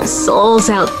 beautiful souls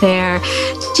out there.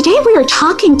 Today we are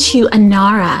talking to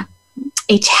Anara,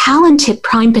 a talented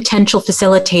prime potential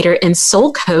facilitator and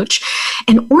soul coach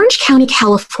in Orange County,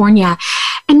 California.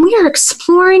 And we are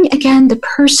exploring again the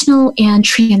personal and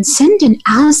transcendent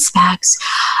aspects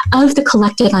of the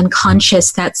collective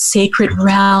unconscious, that sacred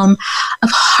realm of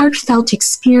heartfelt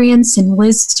experience and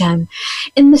wisdom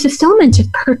in the fulfillment of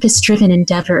purpose-driven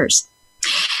endeavors.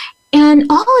 And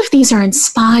all of these are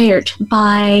inspired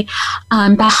by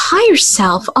the higher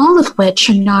self, all of which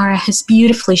Anara has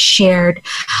beautifully shared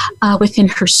within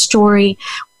her story,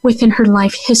 within her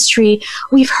life history.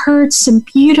 We've heard some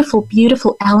beautiful,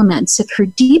 beautiful elements of her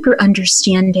deeper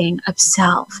understanding of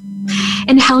self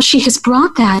and how she has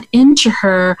brought that into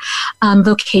her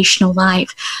vocational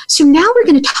life. So now we're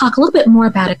going to talk a little bit more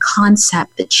about a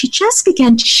concept that she just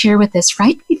began to share with us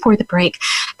right before the break,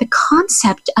 the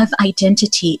concept of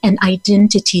identity and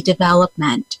identity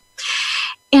development.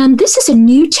 And this is a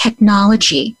new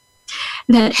technology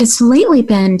that has lately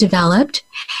been developed,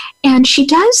 and she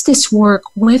does this work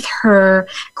with her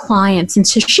clients, and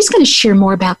so she's going to share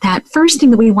more about that. First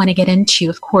thing that we want to get into,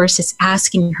 of course, is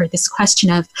asking her this question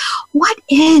of what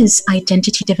is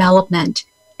identity development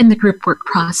in the group work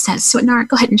process? So Anara,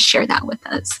 go ahead and share that with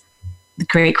us.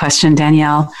 Great question,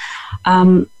 Danielle.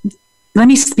 Let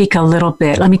me speak a little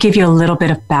bit. Let me give you a little bit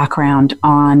of background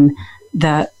on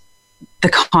the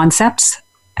concepts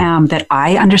that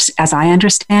as I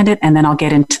understand it, and then I'll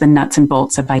get into the nuts and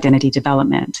bolts of identity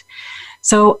development.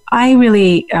 So I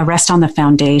really rest on the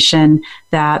foundation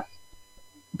that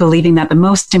believing that the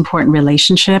most important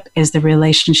relationship is the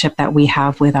relationship that we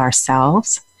have with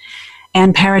ourselves.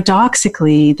 And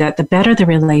paradoxically, that the better the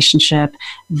relationship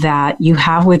that you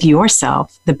have with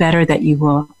yourself, the better that you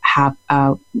will have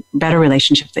a better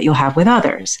relationship that you'll have with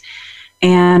others.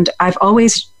 And I've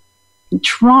always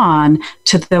drawn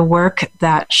to the work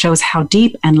that shows how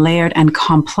deep and layered and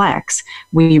complex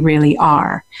we really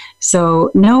are.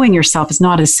 So knowing yourself is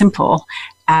not as simple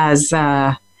as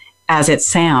it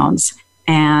sounds.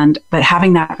 But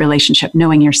having that relationship,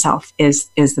 knowing yourself is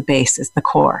the base, is the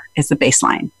core, is the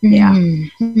baseline. Yeah.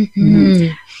 Mm-hmm.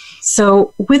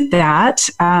 So with that,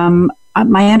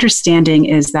 my understanding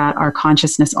is that our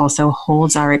consciousness also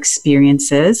holds our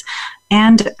experiences,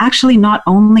 and actually not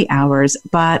only ours,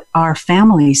 but our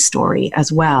family story as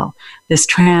well, this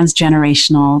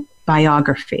transgenerational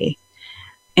biography.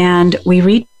 And we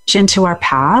reach into our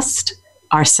past,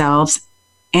 ourselves,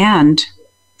 and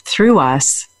through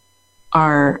us,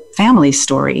 our family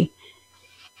story.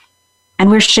 And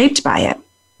we're shaped by it,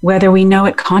 whether we know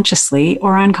it consciously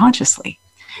or unconsciously.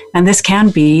 And this can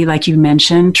be, like you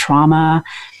mentioned, trauma,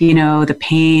 the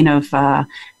pain of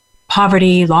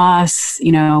poverty, loss,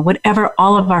 whatever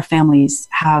all of our families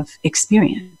have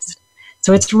experienced.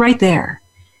 So it's right there.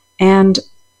 And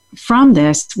from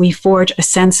this, we forge a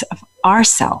sense of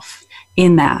ourself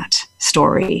in that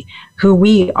story, who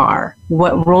we are,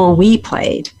 what role we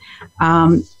played.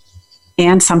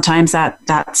 And sometimes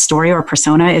that story or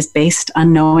persona is based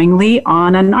unknowingly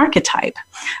on an archetype,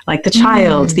 like the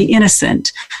child, the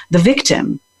innocent, the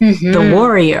victim, the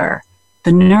warrior,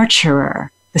 the nurturer,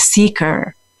 the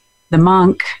seeker, the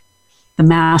monk, the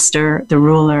master, the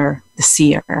ruler, the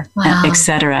seer, et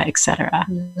cetera, et cetera.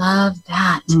 Love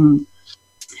that.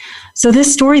 So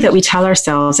this story that we tell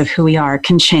ourselves of who we are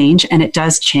can change, and it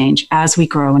does change as we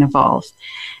grow and evolve.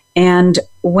 And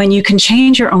when you can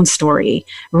change your own story,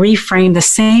 reframe the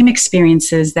same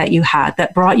experiences that you had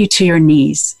that brought you to your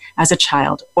knees as a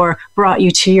child, or brought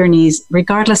you to your knees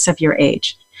regardless of your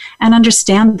age, and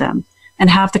understand them and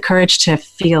have the courage to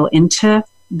feel into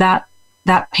that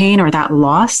pain or that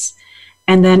loss,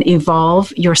 and then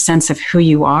evolve your sense of who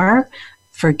you are.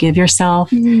 Forgive yourself,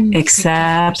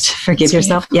 forgive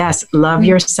yourself. Yes, love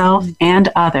yourself and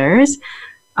others.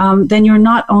 Then you're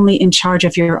not only in charge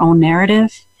of your own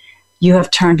narrative, you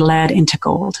have turned lead into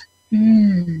gold.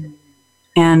 And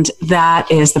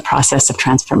that is the process of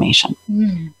transformation.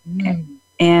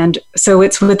 And so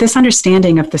it's with this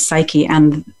understanding of the psyche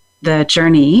and the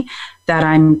journey that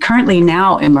I'm currently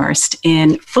now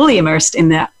fully immersed in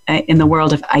the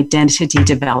world of identity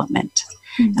development.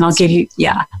 And I'll give you,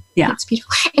 It's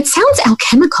beautiful. It sounds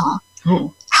alchemical,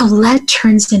 how lead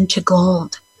turns into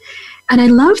gold. And I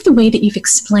love the way that you've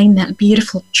explained that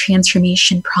beautiful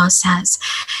transformation process.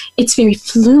 It's very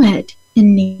fluid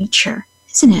in nature,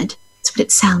 isn't it? That's what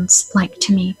it sounds like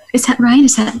to me. Is that right?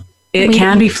 Is that... It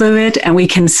can be fluid, and we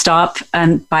can stop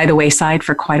by the wayside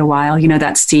for quite a while. You know,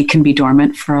 that seed can be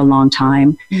dormant for a long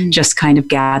time, just kind of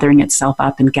gathering itself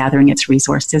up and gathering its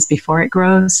resources before it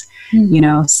grows. You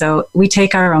know, so we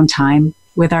take our own time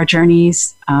with our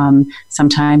journeys,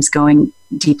 sometimes going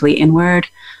deeply inward,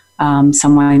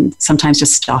 sometimes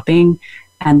just stopping,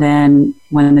 and then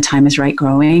when the time is right,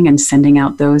 growing and sending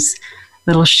out those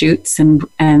little shoots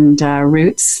and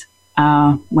roots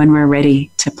when we're ready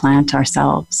to plant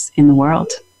ourselves in the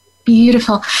world.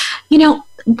 Beautiful. You know,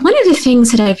 one of the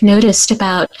things that I've noticed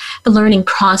about the learning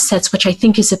process, which I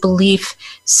think is a belief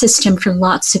system for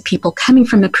lots of people coming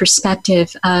from a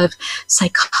perspective of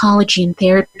psychology and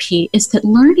therapy, is that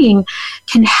learning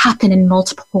can happen in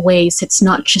multiple ways. It's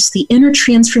not just the inner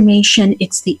transformation,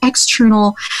 it's the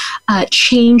external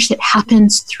change that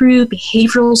happens through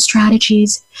behavioral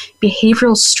strategies.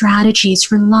 Behavioral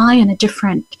strategies rely on a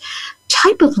different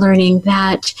type of learning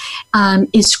that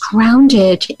is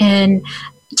grounded in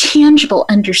tangible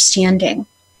understanding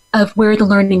of where the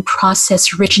learning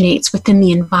process originates within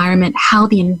the environment, how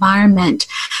the environment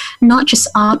not just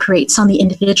operates on the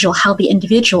individual, how the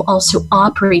individual also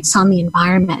operates on the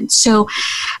environment. So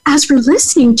as we're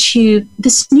listening to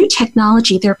this new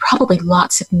technology, there are probably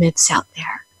lots of myths out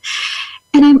there.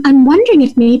 And I'm wondering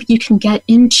if maybe you can get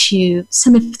into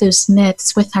some of those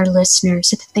myths with our listeners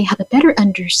so that they have a better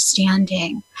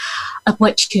understanding of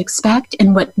what to expect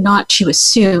and what not to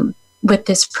assume with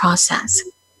this process.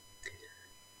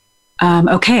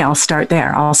 Okay, I'll start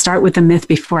there. I'll start with the myth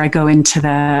before I go into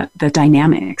the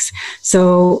dynamics.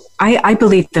 So I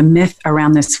believe the myth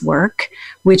around this work,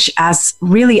 which as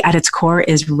really at its core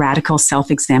is radical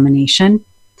self-examination,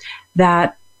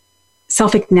 that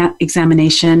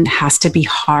self-examination has to be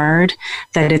hard,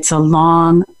 that it's a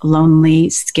long, lonely,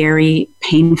 scary,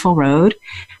 painful road,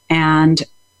 and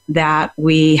that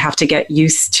we have to get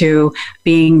used to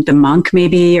being the monk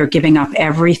maybe, or giving up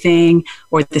everything,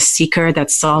 or the seeker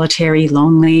that's solitary,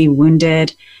 lonely,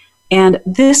 wounded. And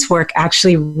this work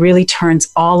actually really turns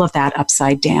all of that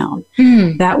upside down.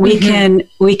 That we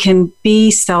can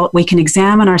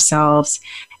examine ourselves,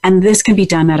 and this can be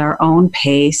done at our own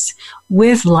pace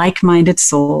with like-minded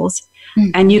souls,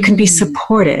 and you can be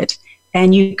supported,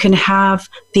 and you can have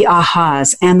the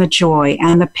ahas and the joy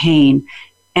and the pain,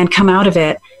 and come out of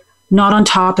it not on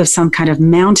top of some kind of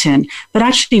mountain, but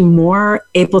actually more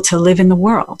able to live in the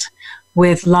world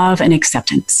with love and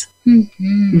acceptance.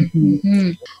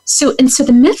 So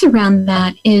the myth around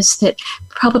that is that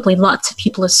probably lots of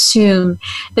people assume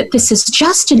that this is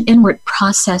just an inward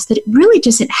process, that it really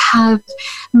doesn't have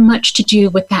much to do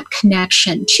with that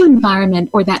connection to environment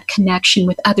or that connection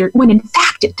with other, when in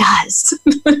fact it does.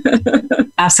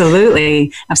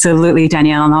 Absolutely,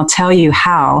 Danielle, and I'll tell you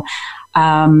how.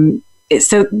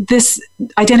 So this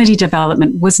identity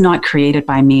development was not created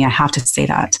by me, I have to say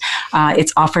that.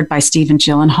 It's offered by Stephen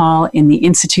Gyllenhaal in the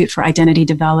Institute for Identity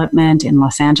Development in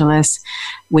Los Angeles,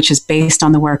 which is based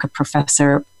on the work of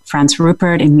Professor Franz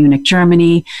Rupert in Munich,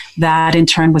 Germany. That in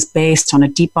turn was based on a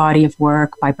deep body of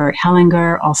work by Bert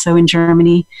Hellinger, also in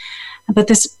Germany. But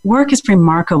this work is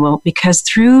remarkable because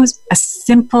through a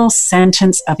simple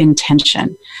sentence of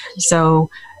intention, so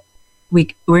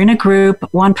we're in a group,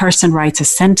 one person writes a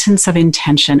sentence of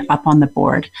intention up on the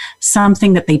board,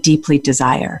 something that they deeply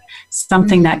desire,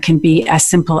 something that can be as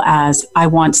simple as, I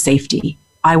want safety,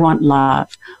 I want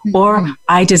love, or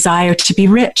I desire to be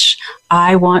rich,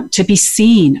 I want to be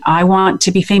seen, I want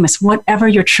to be famous. Whatever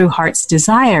your true heart's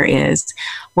desire is,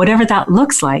 whatever that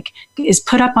looks like, is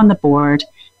put up on the board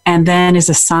and then is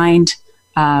assigned.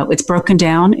 It's broken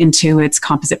down into its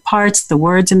composite parts, the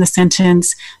words in the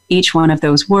sentence. Each one of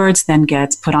those words then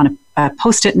gets put on a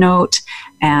Post-it note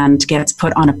and gets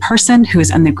put on a person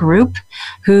who's in the group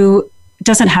who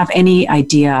doesn't have any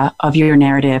idea of your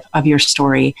narrative, of your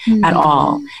story at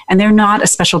all. And they're not a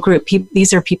special group.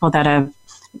 These are people that have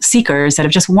seekers that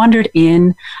have just wandered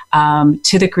in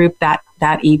to the group that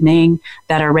evening,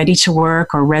 that are ready to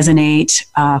work or resonate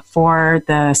for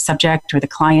the subject or the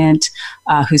client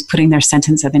who's putting their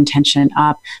sentence of intention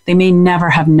up. They may never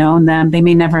have known them. They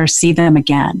may never see them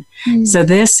again. So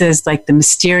this is like the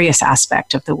mysterious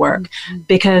aspect of the work,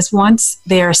 because once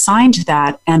they are assigned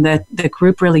that and the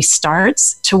group really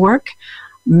starts to work,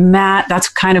 that's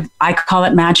kind of, I call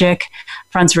it magic.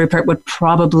 Franz Rupert would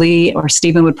probably, or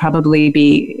Stephen would probably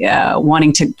be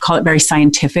wanting to call it very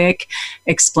scientific,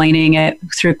 explaining it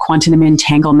through quantum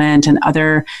entanglement and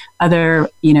other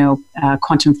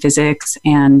quantum physics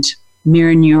and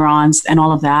mirror neurons and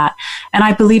all of that. And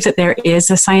I believe that there is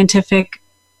a scientific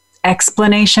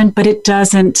explanation, but it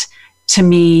doesn't, to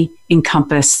me,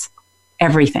 encompass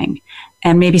everything.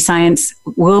 And maybe science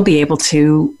will be able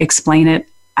to explain it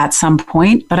at some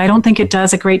point, but I don't think it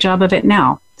does a great job of it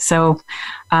now. So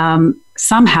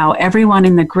somehow everyone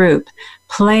in the group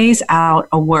plays out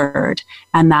a word,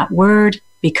 and that word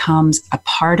becomes a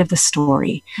part of the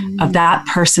story, of that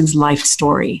person's life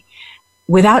story,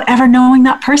 without ever knowing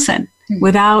that person,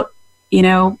 without,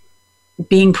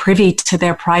 being privy to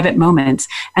their private moments.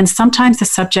 And sometimes the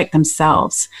subject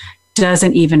themselves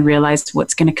doesn't even realize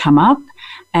what's going to come up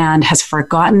and has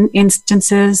forgotten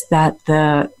instances that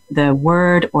the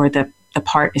word or the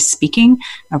part is speaking,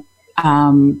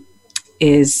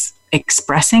 is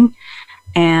expressing.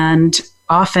 And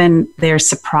often there's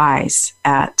surprise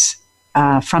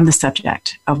from the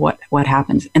subject of what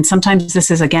happens. And sometimes this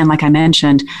is, again, like I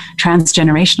mentioned,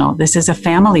 transgenerational. This is a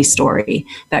family story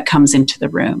that comes into the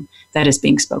room that is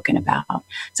being spoken about.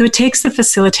 So it takes the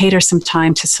facilitator some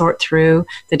time to sort through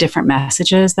the different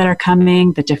messages that are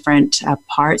coming. The different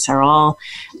parts are all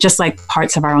just like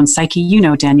parts of our own psyche.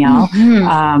 Danielle,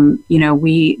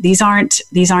 these aren't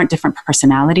different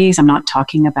personalities. I'm not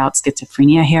talking about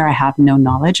schizophrenia here. I have no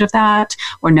knowledge of that,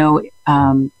 or no,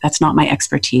 that's not my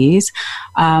expertise.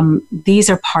 These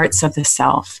are parts of the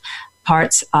self,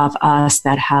 parts of us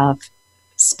that have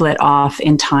split off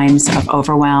in times of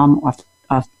overwhelm or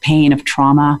of pain, of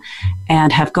trauma,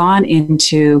 and have gone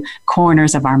into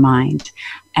corners of our mind.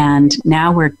 And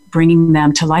now we're bringing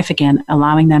them to life again,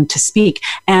 allowing them to speak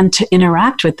and to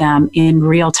interact with them in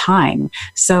real time.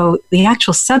 So the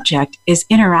actual subject is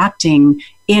interacting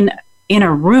in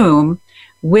a room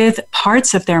with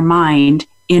parts of their mind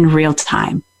in real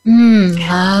time.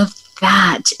 Love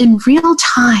that. In real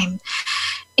time.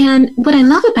 And what I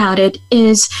love about it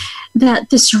is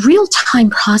that this real time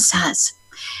process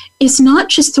is not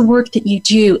just the work that you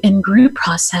do in group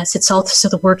process, it's also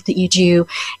the work that you do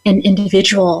in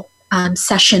individual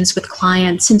sessions with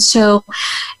clients. And so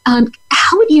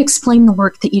how would you explain the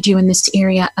work that you do in this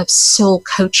area of soul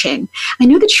coaching? I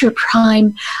know that you're a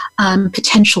prime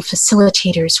potential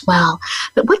facilitator as well,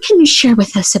 but what can you share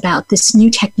with us about this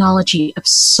new technology of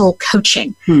soul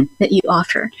coaching that you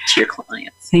offer to your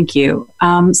clients? Thank you.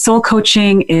 Soul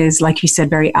coaching is, like you said,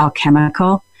 very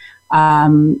alchemical.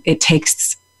 It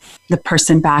takes the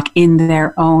person back at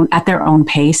their own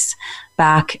pace,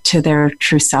 back to their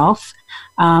true self.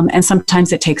 And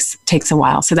sometimes it takes a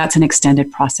while. So that's an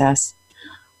extended process.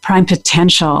 Prime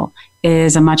potential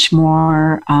is a much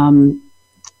more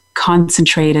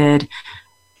concentrated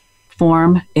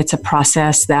form. It's a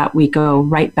process that we go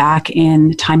right back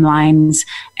in timelines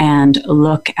and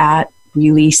look at,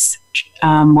 release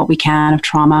what we can of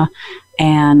trauma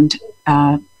and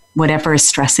whatever is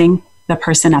stressing the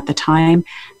person at the time,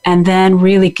 and then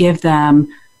really give them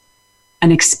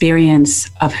an experience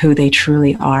of who they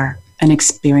truly are, an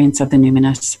experience of the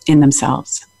numinous in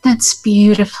themselves. That's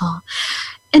beautiful.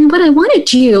 And what I want to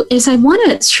do is I want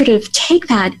to sort of take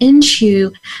that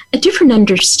into a different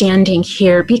understanding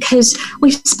here, because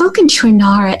we've spoken to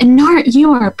Inara, and Inara,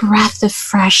 you are a breath of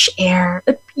fresh air,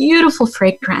 a beautiful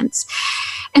fragrance.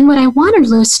 And what I want our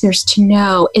listeners to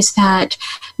know is that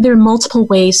there are multiple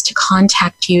ways to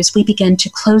contact you as we begin to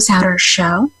close out our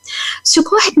show. So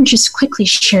go ahead and just quickly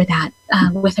share that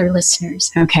with our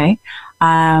listeners. Okay.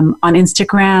 On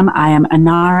Instagram, I am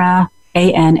Anarah,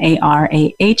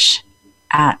 ANARAH,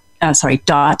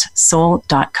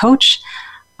 .soul.coach.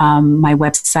 My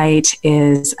website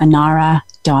is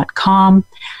anarah.com.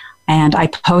 And I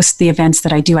post the events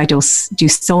that I do. I do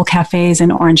soul cafes in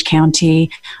Orange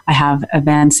County. I have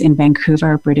events in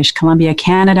Vancouver, British Columbia,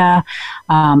 Canada.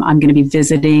 I'm going to be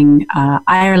visiting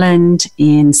Ireland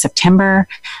in September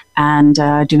and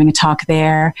doing a talk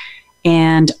there.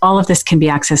 And all of this can be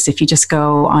accessed if you just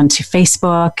go onto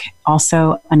Facebook,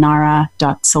 also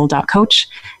anarah.soul.coach,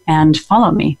 and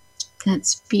follow me.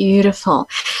 That's beautiful.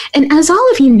 And as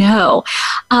all of you know,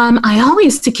 I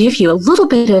always give you a little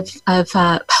bit of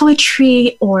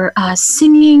poetry or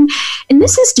singing. And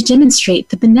this is to demonstrate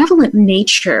the benevolent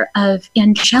nature of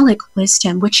angelic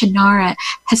wisdom, which Inara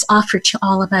has offered to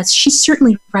all of us. She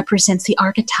certainly represents the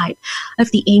archetype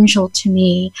of the angel to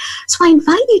me. So I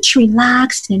invite you to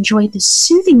relax and enjoy this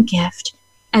soothing gift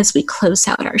as we close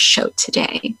out our show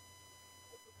today.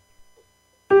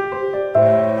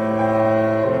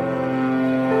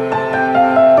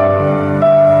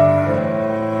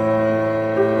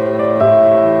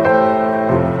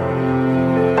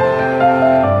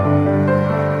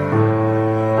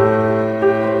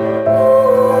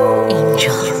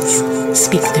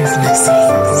 Speak their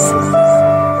blessings,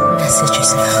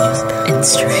 messages of hope. swoop and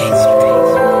strength,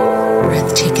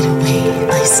 breath taken away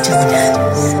by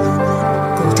stillness,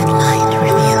 golden light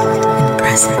revealed in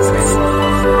presence,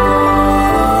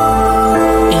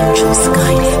 angels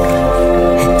guiding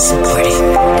and supporting,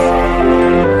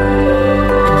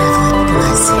 benevolent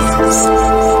blessings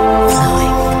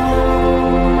flowing.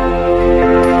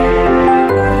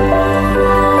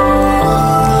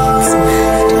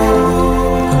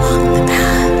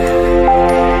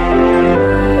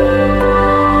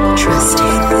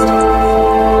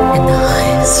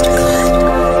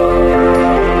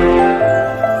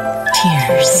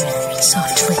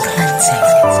 Softly cleansing,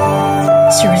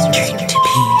 surrendering to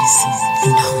peace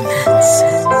and wholeness,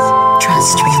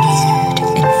 trust renewed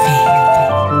in faith,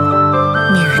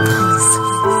 miracles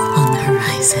on the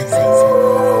horizon,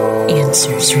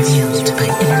 answers revealed by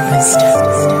inner wisdom,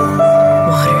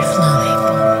 water flowing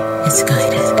is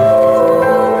guided,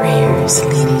 prayers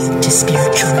leading to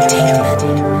spiritual attainment,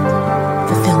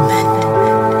 fulfillment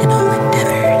in all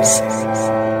endeavors.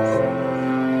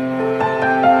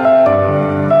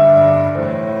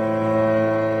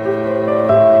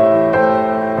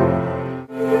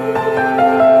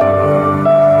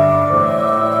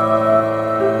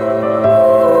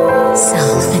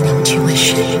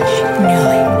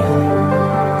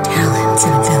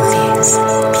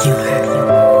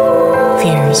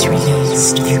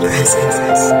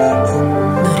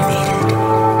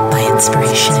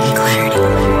 Inspiration and clarity,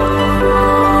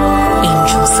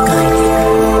 angels guiding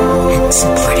and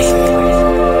supporting,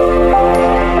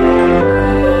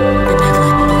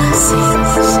 benevolent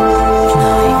blessings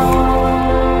flowing,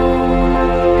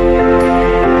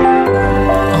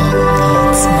 all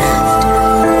needs met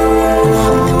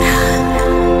along the path,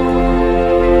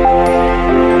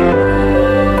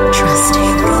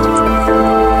 trusting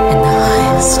in the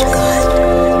highest good.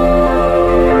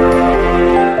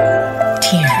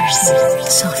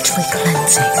 Softly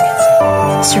cleansing,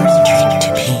 surrendering to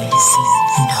peace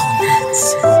and wholeness,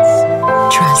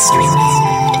 trust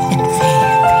renewed in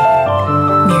faith,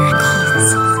 miracles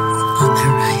on the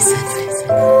horizon,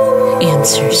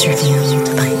 answers revealed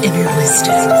by inner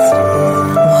wisdom,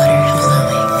 water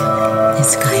flowing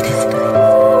is guided,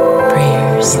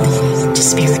 prayers leading to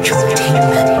spiritual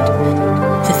attainment,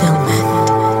 fulfillment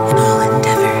in all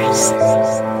endeavors,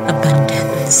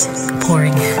 abundance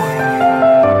pouring in,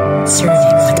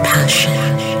 serving with passion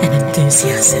and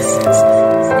enthusiasm,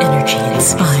 energy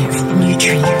inspiring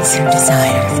nutrients and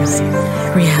desires,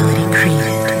 reality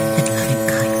created in loving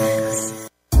kindness.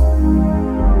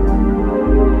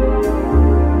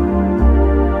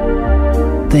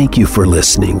 Thank you for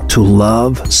listening to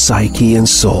Love, Psyche, and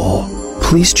Soul.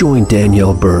 Please join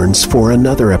Danielle Burns for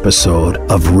another episode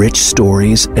of Rich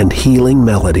Stories and Healing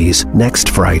Melodies next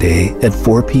Friday at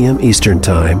 4 p.m. Eastern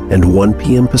Time and 1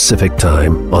 p.m. Pacific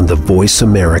Time on the Voice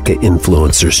America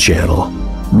Influencers channel.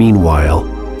 Meanwhile,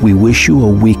 we wish you a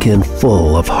weekend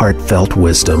full of heartfelt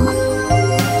wisdom.